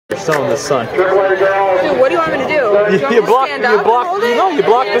Still in the sun. Dude, what do you want me to do? You block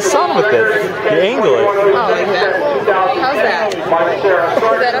the sun with it. You angle it. Oh, like that. How's that? Is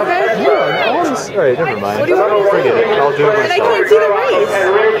that okay? Yeah, alright, never mind. Forget it. I'll do it myself. And I can't see the race.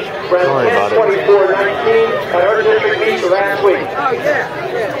 Don't worry about it. Oh,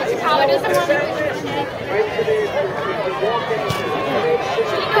 yeah. How does it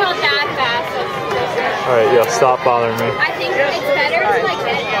want that fast? Alright, yeah, stop bothering me. I think it's better to like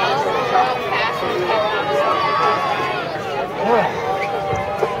get out fast.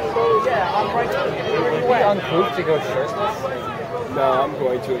 Are you uncouth to go shirtless? No, I'm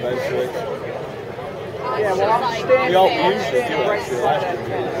going to eventually. Yeah, well, I'm standing. We all usually do actually last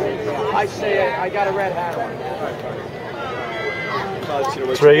year. I say I got a red hat on.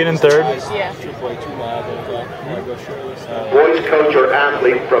 Is Reagan in third? Yeah. 2.2 miles. Boys coach or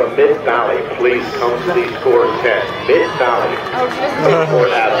athlete from Mid-Valley, please come to the score 10. Mid-Valley.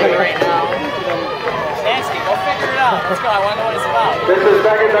 Or athlete. Right now. Nancy, go figure it out. Let's go. I want to know what it's about. This is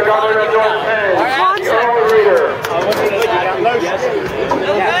second to Governor of North Penn. Your reader.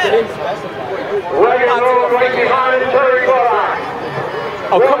 Reagan Road right behind Terry Clark.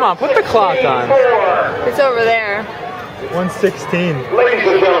 Oh, come on, put the clock on. It's over there. 1:16. Ladies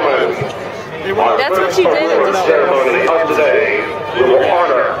and gentlemen, That's what you did at the ceremony of today, we will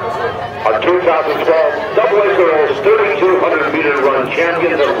honor our 2012 AA Girls 3,200-meter run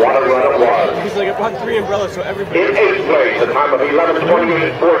champions and water run it was. He's like, I bought 3 umbrellas, so everybody... In 8th place, a time of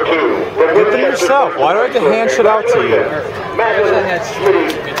 11:28.42. Get there yourself. Why do I have to hand shit out to you? Madeline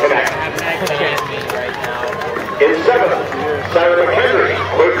Smitty Connect. In 7th, Sarah McHenry,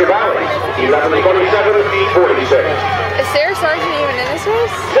 Quaker Valley, 11:27.46. Is Sarah Sargent even in this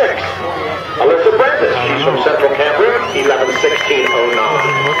race? 6th, Alyssa Brentis, she's from Central Cambria, 11:16.09.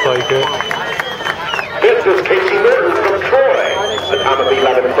 Doesn't look like it. 5th is Casey Norton from Troy, a time of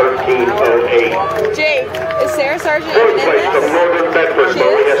 11:13.08. Jake, is Sarah Sargent Third even in place from this? Northern Bedford, She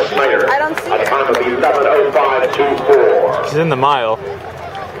Maria is? Snyder, I don't see a her. time of 11:05.24. She's in the mile.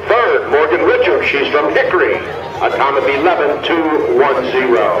 Third, Morgan Richards, she's from Hickory, a time of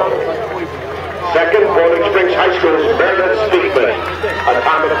 11:2.10. Second, Bowling Springs High School's Meredith Steedman, a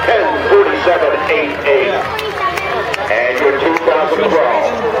time of 10:47.88. And your 2012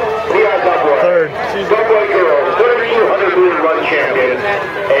 PIAA Third. Subway Girls 3,200-meter run champion,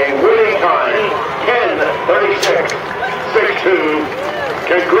 a winning time 10:36.62.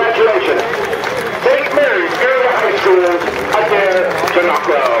 Congratulations. St. Mary's Area High School's Adair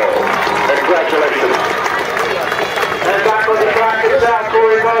Tanaka. Congratulations. And back on the track is South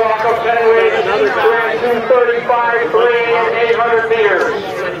Corey Mohawk of Penway, ran 2:35.3 in 800 meters.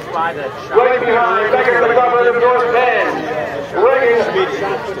 Right behind, second to the Governor of North Penn,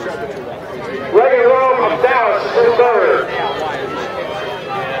 Reagan Rome of Dallas is in third.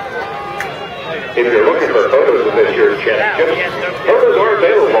 If you're looking for photos of this year's championships, photos are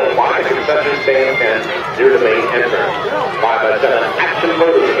available by the concession stand and near the main entrance. 5x7 action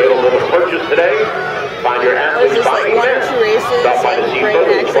photos available to purchase today. Find your athletes Just like buying 1 or events. 2 races Stop by to and see right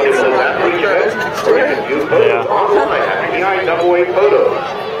photos next 20 to some minutes after each girls event, next or to you it. can view photos Yeah. online at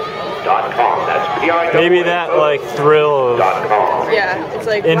PIAA.com. That's PIAA. Maybe that like thrill of Yeah, it's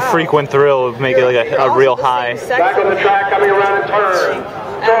like infrequent thrill would make it like a real high. Back on the track, coming around the turn.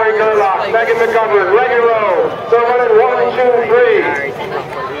 Tori Gerlach, Megan McGovern, Reagan Rowe. They're running 1, 2, 3.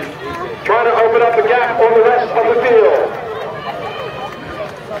 Trying to open up the gap on the rest of the field.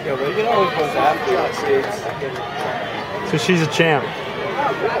 Yeah, Reagan always goes after on states. So she's a champ.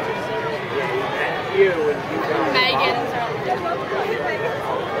 Megan.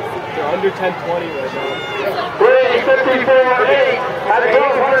 They're under 10:20 right now. 3:54.8 at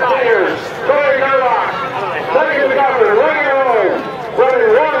 1,200 meters. Tori Gerlach, Megan McGovern, Reagan Rowe.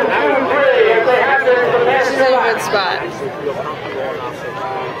 Running 1, 2, 3. If they have their She's in a good spot.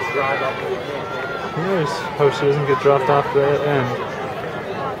 I always hope she doesn't get dropped off at the end.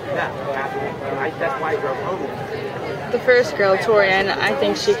 The first girl, Tori, I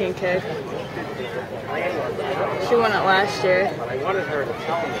think she can kick. She won it last year. But I wanted her to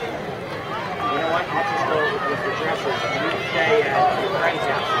tell me, you know what, I'll just go with the dressers. You stay at your friend's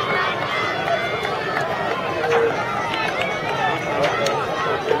house.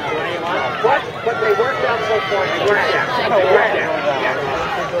 What? But they worked out so far. They worked out. They worked out.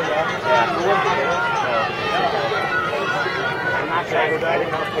 I'm not saying I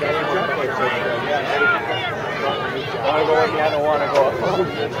didn't know put everyone but I want to go in, I don't want to go up.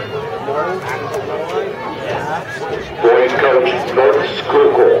 Boys coach North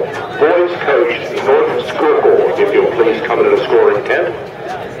Schuylkill. Boys coach North Schuylkill. If you'll please come into the scoring tent.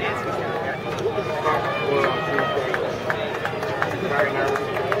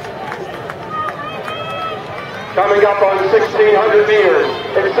 Coming up on 1,600 meters,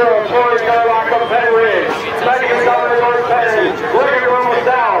 it's Sarah Torrey Gerlach of Penn Ridge. Second Governor North Penn, William Ramos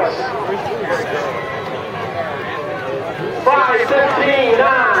Dallas. 5:15.9.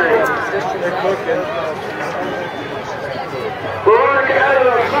 Veronica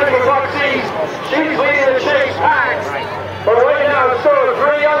Edler, second Bucks East. She's leading the chase pack. But right now, it's still a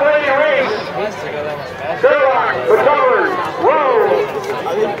three-young lady race. Gerlach, McGovern, Rose.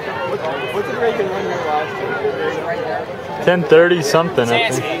 What's the Reagan run here last year? 10:30 something, I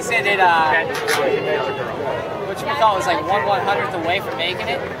Sansky, think. he said that, which we thought was like 1/100th away from making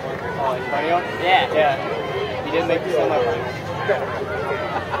it. Oh, Antonio? Yeah. He didn't make the semifinals.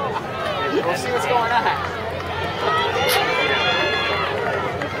 We'll see what's going on.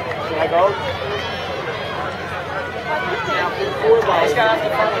 Can I go? He's got off the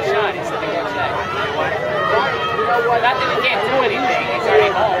front with shot. He said they go check. Not that he can't do anything. He's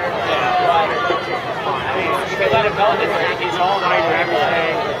already home. Yeah. But, I mean, you can let him know that he's all night for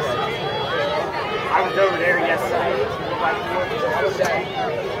everything. I was over there yesterday.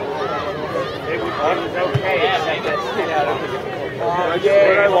 It was okay.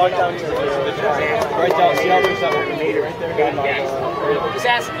 When I walked down to right down, see how there's that meter right there? Just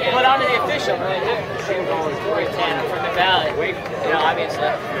ask, put on to the official. From the valley. You know, obviously.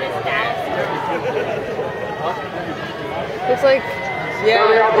 It's like, yeah,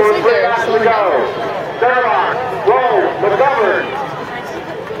 Coming up it's on like 3 they're laps to slowing go. down. Gerlach, Rose, McGovern.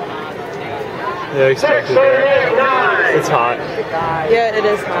 Yeah, expected. 6:38.9. It's hot. Yeah, it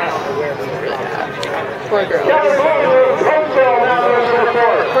is hot. Poor girls. Kelly Blue, Hopeville now goes to the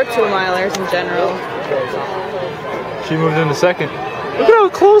fourth. Poor 2-milers in general. She moved into second. Look at how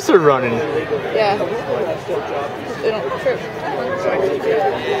close they're running. Yeah. They don't trip.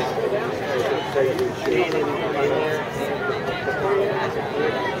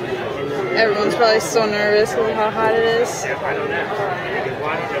 Everyone's probably so nervous because of how hot it is.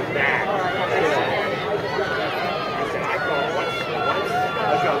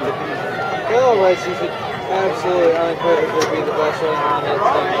 Well, right, she should absolutely unequivocally be the best runner on that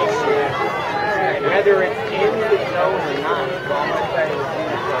team next year. Whether it's in the zone or not.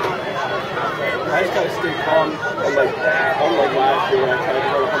 I just gotta stay calm, unlike last year when I kind of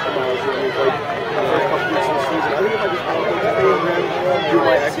tried to compromise when it was like the first couple weeks of the season. I think if I just kind of stay in there, do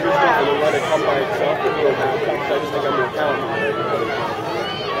my extra stuff, and then let it come by itself, it will happen. Because I just think I'm more talented.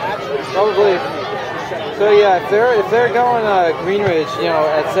 Probably. So yeah, if they're going Green Ridge, you know,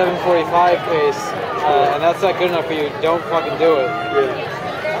 at 7:45 pace, and that's not good enough for you, don't fucking do it.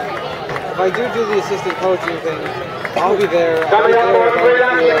 Yeah. If I do the assistant coaching thing, I'll be there. Coming up on 3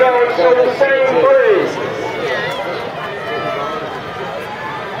 laps to go, it's still the same three.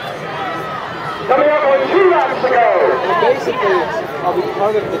 Coming up on 2 laps to go. And basically, I'll be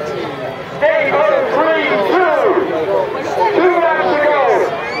part of the team. 8:03.2. 2 laps to go.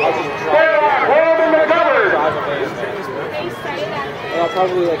 Gerlach, Rose, and McGovern. And I'll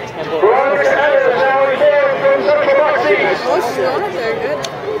probably like 10 more. Veronica Edler now here from Central Bucks East. Oh, she's going up there, good.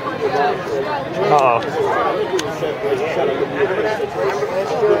 Uh-oh.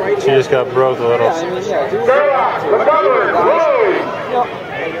 She just got broke a little. Gerlach, McGovern, Rose.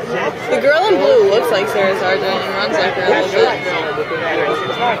 The girl in blue looks like Sarah Sargent and runs like her a little bit.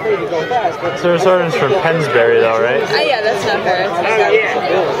 Sarah Sargent's from Pennsbury, though, right? Yeah, that's not her.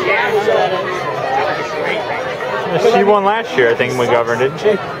 She won last year, I think, McGovern, didn't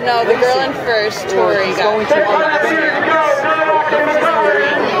she? No, the girl in first, Tori, got 600 meters to go. Gerlach and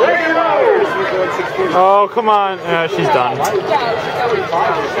McGovern. Lady Rose. Oh, come on. She's done. It's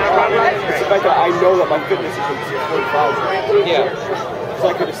the fact that I know that my fitness is in 6:45. Yeah. So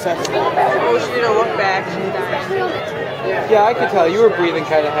I could assess that. Oh, she did a look back. Yeah, I could tell you were breathing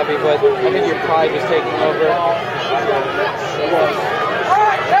kind of heavy, but I think your pride was taking over.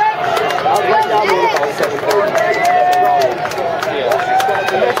 Right now we're at about 7:30.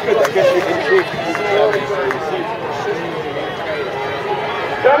 Yeah. And that's good. I guess you can tweak.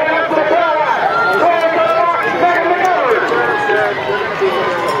 Coming up to the Gerlach. Rose, Gerlach, second McGovern.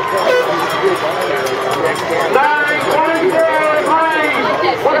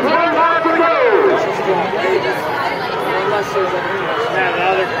 9:24.3. With 1 lap to go.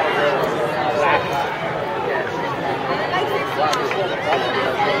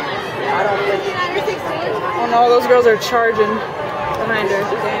 Oh no, those girls are charging behind her.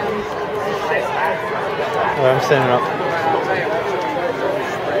 Damn. Oh, I'm standing up.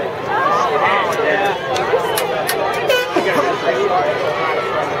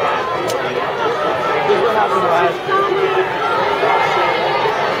 What happened last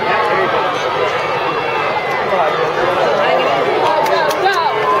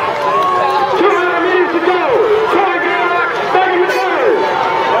Two minutes to go.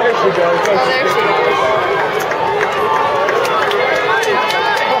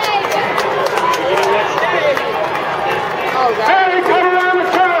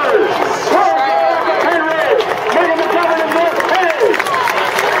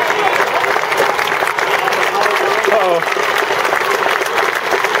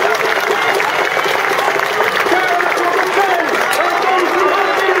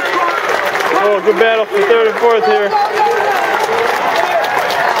 Oh, good battle for third and fourth here. Go!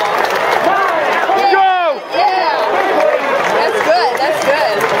 Yeah. That's good. That's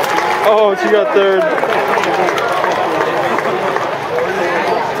good. Oh, she got third.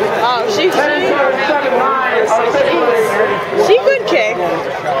 Oh, she could kick.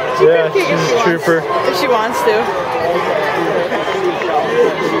 Yeah, she's a trooper. If she wants to.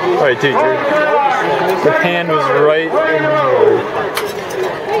 Alright, dude, the hand was right in the